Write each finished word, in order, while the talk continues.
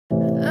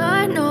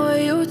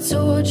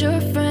told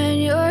your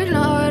friend you're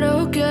not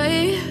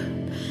okay?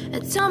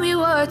 And tell me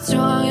what's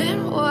wrong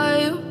and why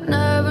you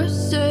never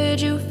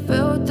said you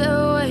felt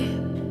that way.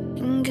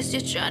 And guess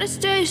you're trying to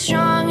stay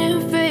strong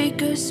and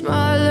fake a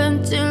smile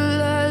until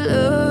I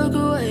look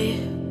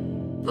away.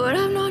 But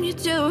I've known you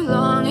too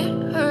long,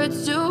 it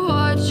hurts to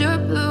watch your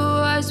blue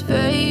eyes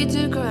fade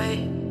to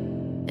gray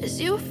as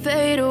you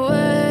fade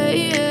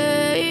away,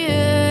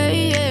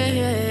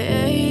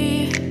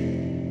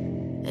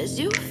 as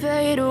you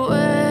fade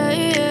away.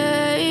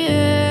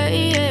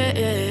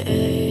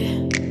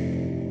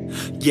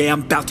 Yeah,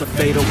 I'm about to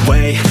fade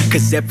away,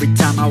 cause every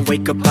time I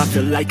wake up I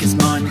feel like it's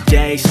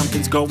Monday.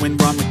 Something's going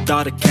wrong with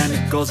all the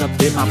chemicals up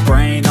in my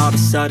brain. All of a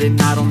sudden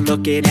I don't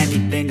look at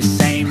anything the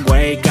same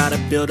way. Got a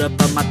buildup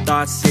of my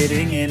thoughts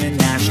sitting in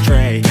an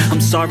ashtray. I'm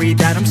sorry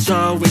that I'm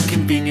so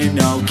inconvenient,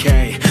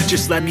 okay?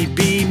 Just let me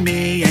be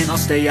me and I'll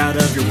stay out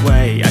of your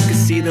way. I can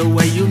see the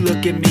way you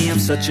look at me, I'm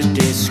such a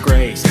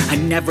disgrace. I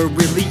never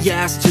really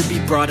asked to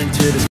be brought into this